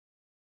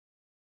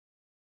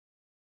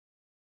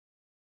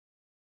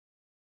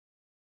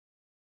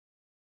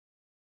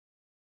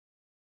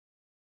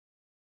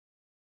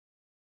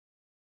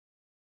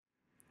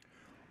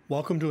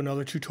Welcome to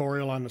another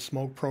tutorial on the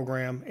Smoke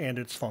program and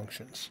its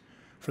functions.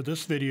 For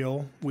this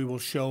video, we will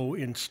show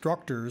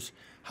instructors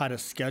how to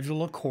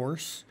schedule a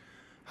course,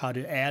 how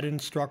to add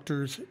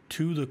instructors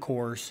to the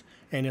course,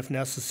 and if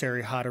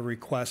necessary, how to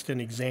request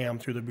an exam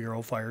through the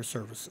Bureau of Fire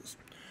Services.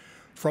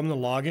 From the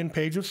login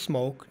page of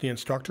Smoke, the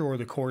instructor or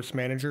the course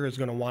manager is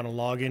going to want to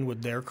log in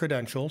with their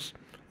credentials,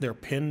 their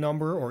PIN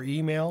number or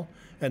email,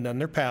 and then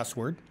their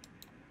password.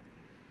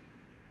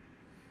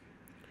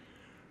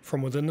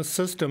 From within the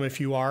system,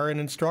 if you are an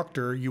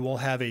instructor, you will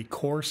have a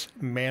course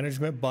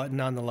management button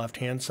on the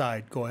left-hand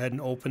side. Go ahead and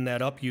open that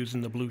up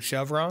using the blue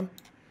chevron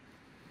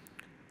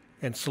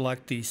and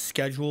select the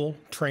Schedule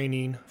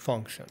Training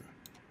function.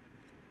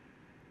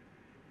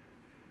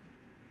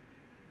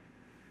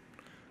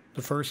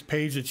 The first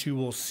page that you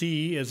will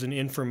see is an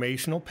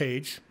informational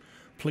page.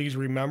 Please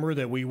remember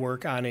that we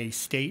work on a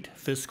state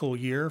fiscal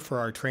year for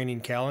our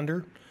training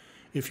calendar.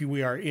 If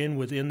we are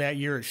within that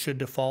year, it should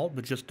default,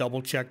 but just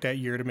double check that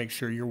year to make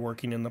sure you're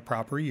working in the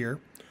proper year.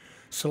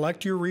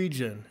 Select your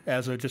region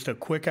as just a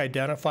quick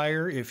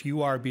identifier. If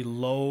you are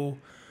below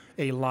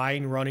a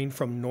line running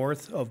from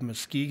north of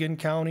Muskegon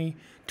County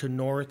to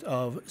north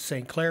of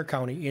St. Clair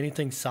County,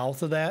 anything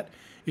south of that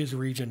is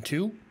Region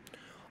 2.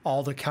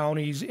 All the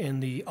counties in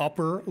the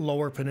upper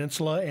lower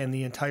peninsula and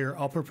the entire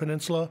upper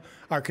peninsula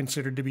are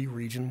considered to be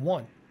Region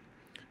 1.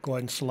 Go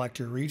ahead and select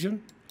your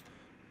region.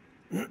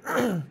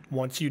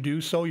 Once you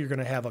do so, you're going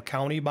to have a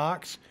county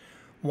box.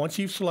 Once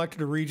you've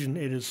selected a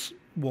region,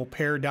 will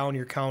pare down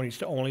your counties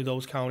to only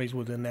those counties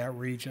within that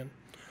region.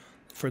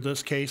 For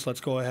this case,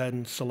 let's go ahead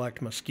and select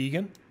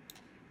Muskegon.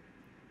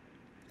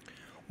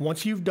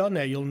 Once you've done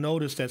that, you'll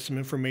notice that some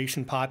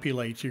information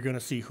populates. You're going to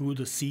see who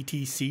the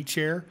CTC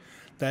chair,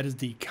 that is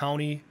the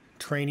County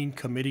Training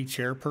Committee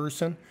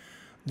chairperson.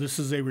 This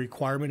is a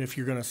requirement if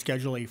you're going to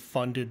schedule a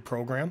funded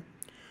program.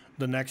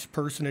 The next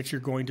person that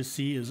you're going to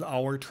see is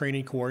our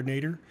training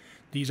coordinator.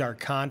 These are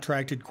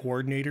contracted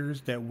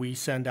coordinators that we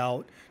send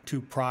out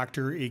to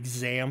proctor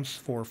exams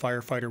for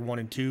firefighter 1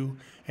 and 2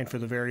 and for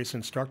the various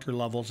instructor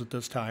levels at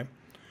this time.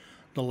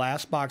 The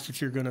last box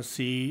that you're going to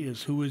see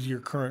is who is your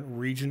current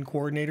region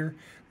coordinator.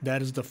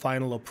 That is the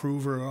final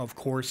approver of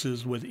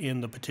courses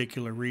within the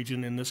particular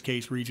region. In this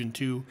case, Region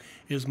 2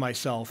 is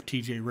myself,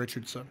 TJ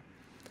Richardson.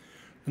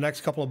 The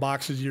next couple of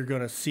boxes you're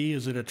going to see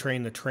is a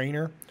train the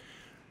trainer.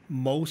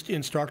 Most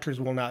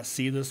instructors will not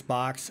see this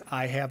box.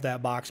 I have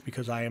that box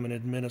because I am an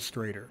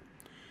administrator.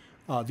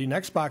 The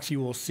next box you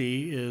will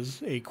see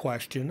is a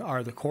question: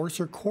 are the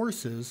course or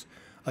courses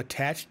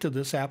attached to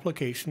this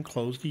application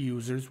closed to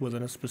users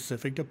within a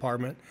specific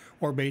department,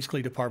 or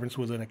basically departments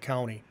within a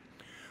county?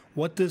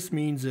 What this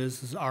means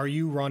is are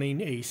you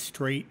running a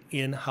straight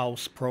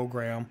in-house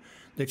program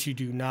that you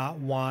do not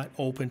want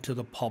open to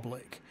the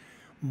public?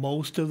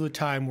 Most of the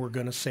time we're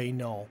going to say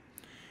no.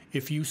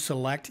 If you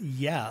select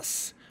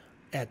yes,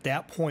 at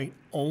that point,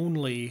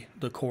 only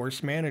the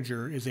course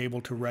manager is able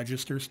to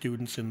register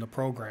students in the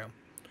program.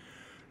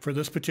 For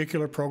this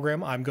particular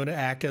program, I'm going to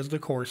act as the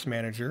course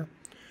manager.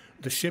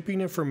 The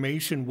shipping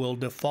information will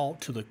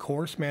default to the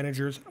course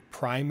manager's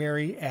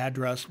primary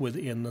address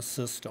within the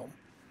system.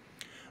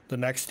 The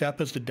next step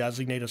is to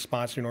designate a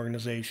sponsoring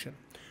organization.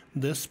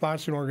 This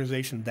sponsoring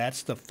organization,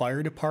 that's the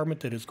fire department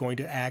that is going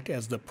to act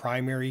as the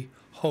primary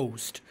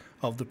host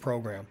of the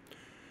program.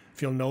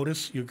 If you'll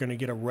notice, you're going to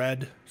get a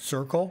red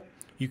circle.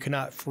 You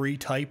cannot free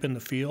type in the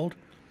field.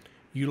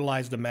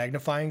 Utilize the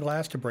magnifying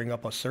glass to bring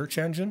up a search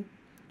engine,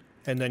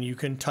 and then you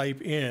can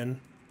type in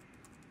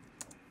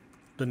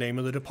the name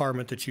of the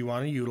department that you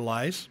want to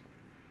utilize.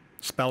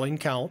 Spelling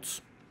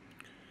counts.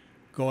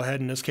 Go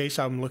ahead, in this case,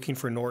 I'm looking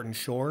for Norton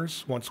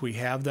Shores. Once we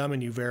have them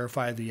and you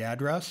verify the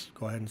address,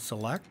 go ahead and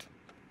select.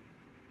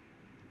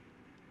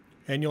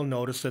 And you'll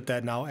notice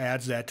that now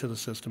adds that to the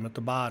system at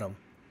the bottom.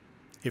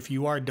 If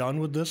you are done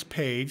with this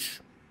page,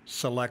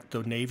 select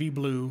the navy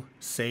blue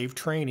Save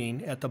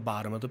Training at the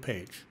bottom of the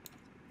page.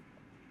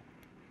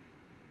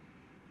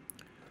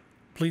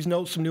 Please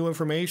note some new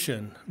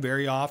information.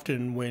 Very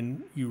often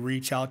when you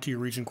reach out to your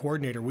region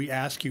coordinator, we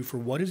ask you for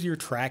what is your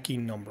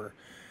tracking number.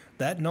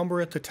 That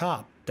number at the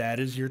top, that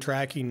is your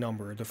tracking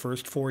number. The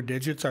first 4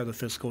 digits are the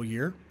fiscal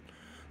year.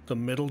 The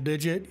middle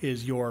digit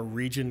is your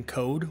region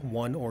code,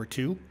 1 or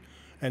 2.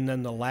 And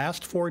then the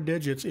last 4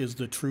 digits is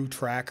the true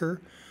tracker.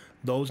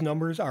 Those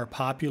numbers are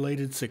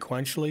populated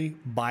sequentially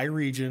by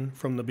region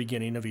from the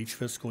beginning of each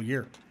fiscal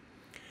year.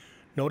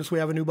 Notice we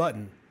have a new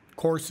button,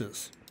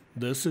 Courses.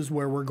 This is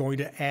where we're going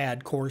to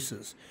add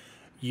courses.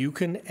 You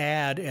can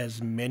add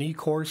as many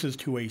courses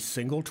to a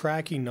single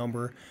tracking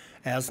number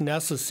as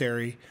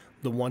necessary.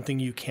 The one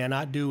thing you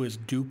cannot do is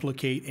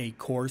duplicate a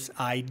course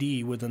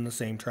ID within the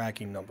same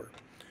tracking number.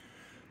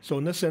 So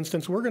in this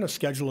instance, we're going to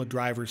schedule a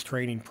driver's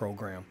training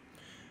program.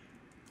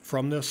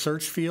 From the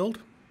search field,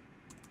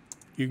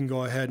 you can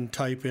go ahead and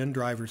type in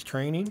driver's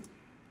training.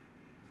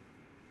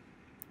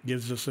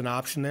 Gives us an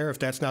option there. If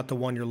that's not the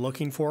one you're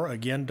looking for,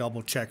 again,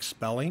 double check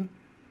spelling.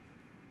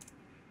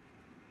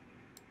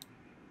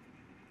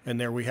 And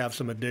there we have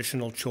some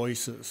additional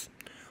choices.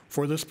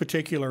 For this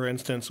particular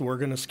instance, we're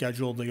going to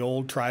schedule the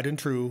old tried and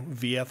true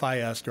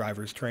VFIS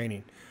driver's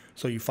training.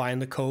 So you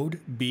find the code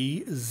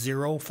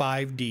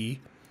B05D.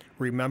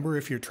 Remember,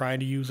 if you're trying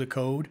to use a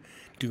code,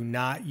 do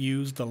not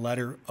use the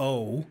letter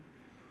O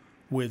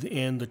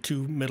within the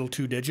middle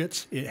two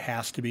digits. It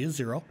has to be a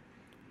 0.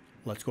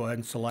 Let's go ahead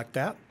and select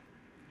that.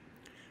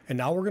 And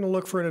now we're going to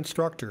look for an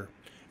instructor.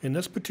 In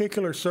this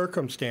particular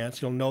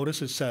circumstance, you'll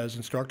notice it says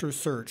instructor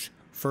search,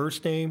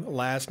 first name,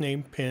 last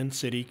name, PIN,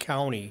 city,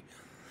 county.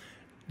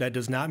 That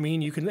does not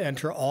mean you can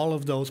enter all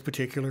of those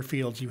particular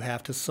fields. You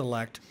have to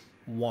select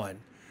one,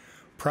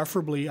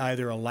 preferably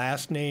either a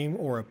last name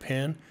or a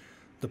PIN.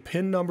 The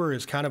PIN number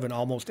is kind of an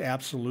almost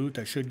absolute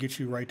that should get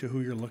you right to who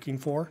you're looking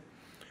for.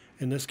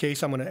 In this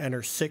case, I'm going to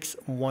enter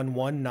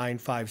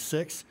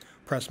 611956,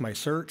 press my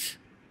search,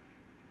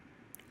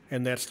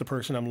 and that's the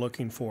person I'm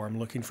looking for. I'm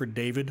looking for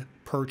David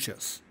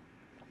Purchase.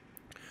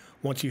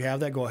 Once you have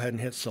that, go ahead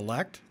and hit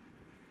select.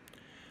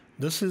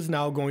 This is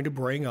now going to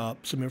bring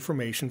up some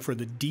information for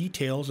the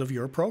details of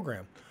your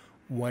program.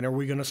 When are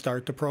we going to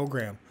start the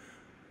program?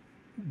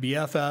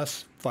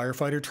 BFS,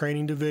 Firefighter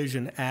Training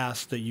Division,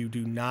 asks that you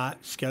do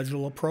not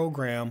schedule a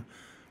program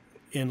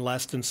in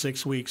less than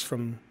 6 weeks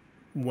from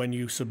when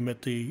you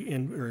submit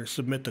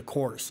the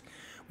course.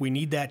 We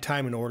need that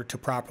time in order to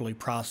properly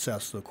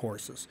process the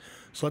courses.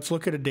 So let's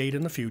look at a date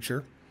in the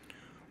future.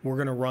 We're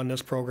going to run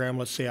this program,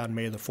 let's say on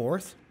May the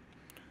 4th.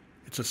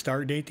 It's a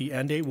start date. The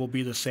end date will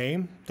be the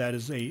same. That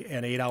is an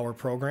 8-hour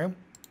program.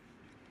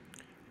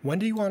 When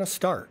do you want to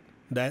start?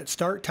 That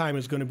start time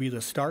is going to be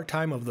the start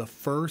time of the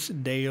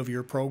first day of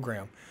your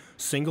program.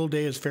 Single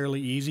day is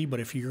fairly easy, but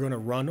if you're going to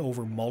run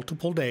over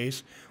multiple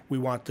days, we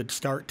want the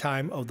start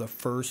time of the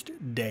first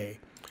day.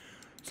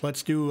 So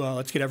let's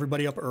get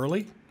everybody up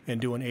early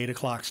and do an 8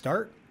 o'clock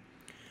start.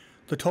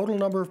 The total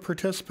number of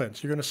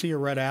participants, you're going to see a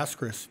red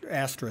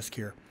asterisk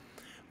here.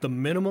 The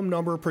minimum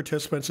number of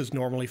participants is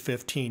normally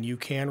 15. You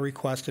can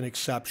request an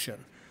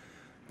exception.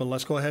 But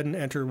let's go ahead and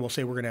enter. We'll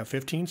say we're going to have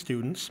 15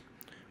 students.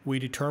 We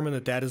determine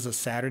that that is a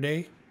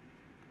Saturday.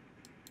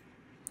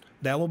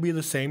 That will be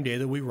the same day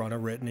that we run a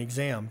written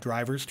exam.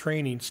 Driver's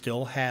training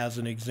still has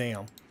an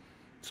exam.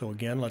 So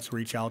again, let's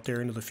reach out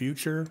there into the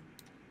future.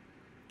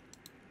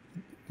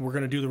 We're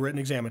going to do the written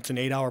exam. It's an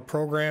 8-hour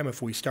program.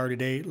 If we start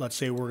at 8, let's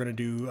say we're going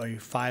to do a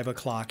 5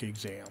 o'clock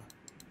exam.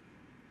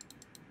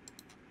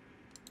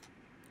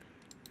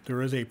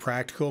 There is a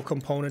practical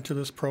component to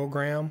this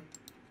program.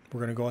 We're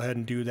going to go ahead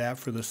and do that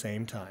for the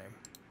same time.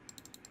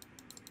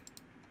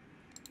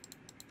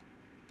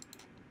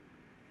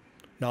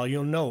 Now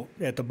you'll note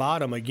at the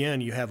bottom, again,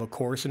 you have a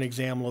course and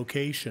exam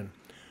location.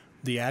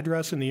 The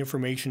address and the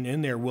information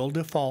in there will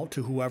default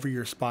to whoever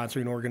your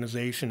sponsoring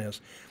organization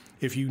is.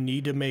 If you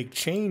need to make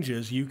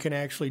changes, you can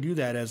actually do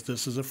that, as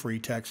this is a free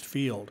text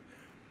field.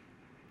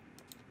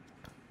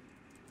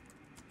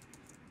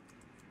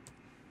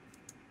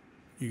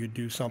 You could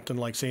do something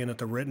like saying that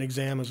the written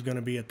exam is going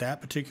to be at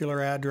that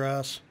particular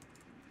address.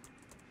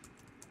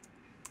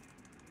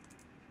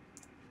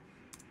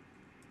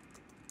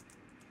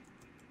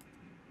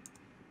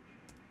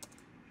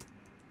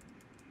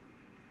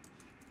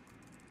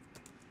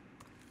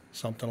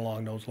 Something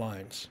along those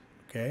lines.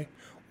 Okay.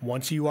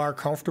 Once you are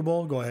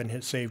comfortable, go ahead and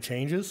hit Save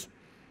Changes.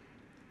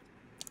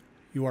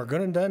 You are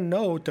going to then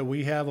note that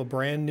we have a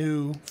brand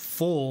new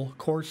full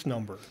course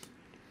number.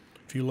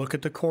 If you look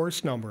at the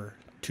course number,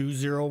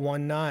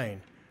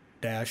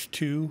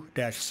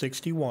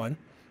 2019-2-61.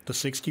 The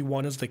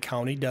 61 is the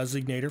county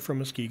designator for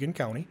Muskegon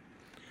County.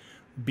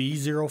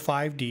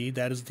 B05D,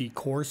 that is the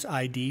course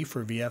ID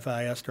for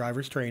VFIS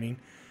driver's training.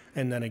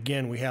 And then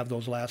again, we have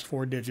those last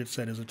 4 digits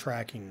that is a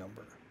tracking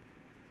number.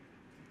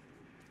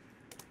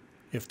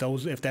 If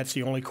that's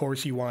the only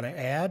course you want to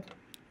add,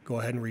 go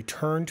ahead and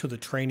return to the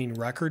training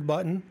record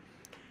button,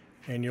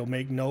 and you'll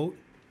make note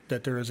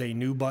that there is a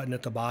new button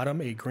at the bottom,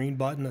 a green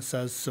button that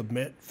says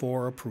Submit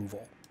for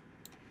Approval.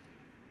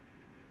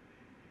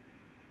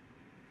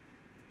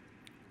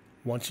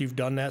 Once you've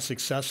done that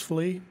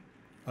successfully,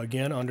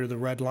 again, under the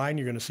red line,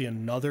 you're going to see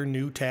another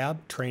new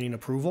tab, Training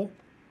Approval.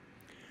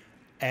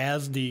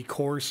 As the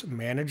course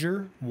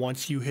manager,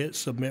 once you hit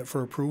Submit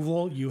for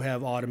Approval, you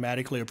have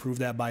automatically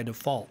approved that by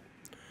default.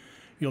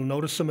 You'll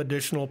notice some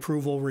additional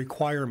approval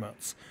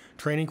requirements.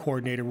 Training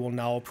coordinator will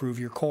now approve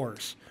your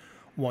course.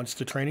 Once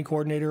the training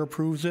coordinator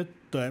approves it,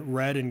 the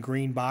red and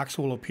green box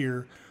will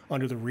appear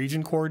under the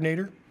region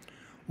coordinator.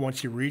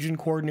 Once your region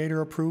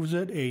coordinator approves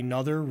it,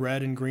 another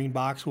red and green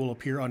box will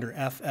appear under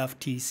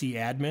FFTC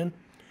admin.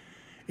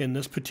 In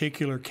this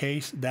particular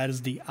case, that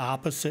is the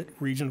opposite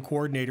region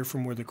coordinator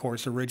from where the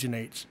course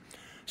originates.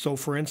 So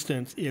for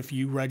instance, if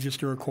you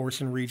register a course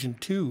in Region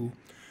 2,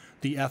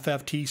 the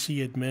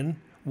FFTC admin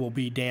will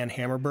be Dan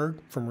Hammerberg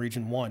from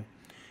Region 1.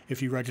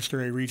 If you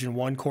register a Region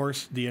 1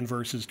 course, the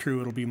inverse is true.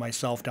 It'll be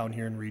myself down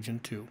here in Region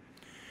 2.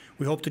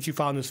 We hope that you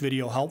found this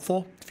video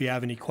helpful. If you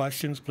have any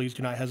questions, please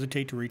do not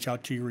hesitate to reach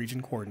out to your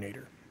region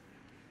coordinator.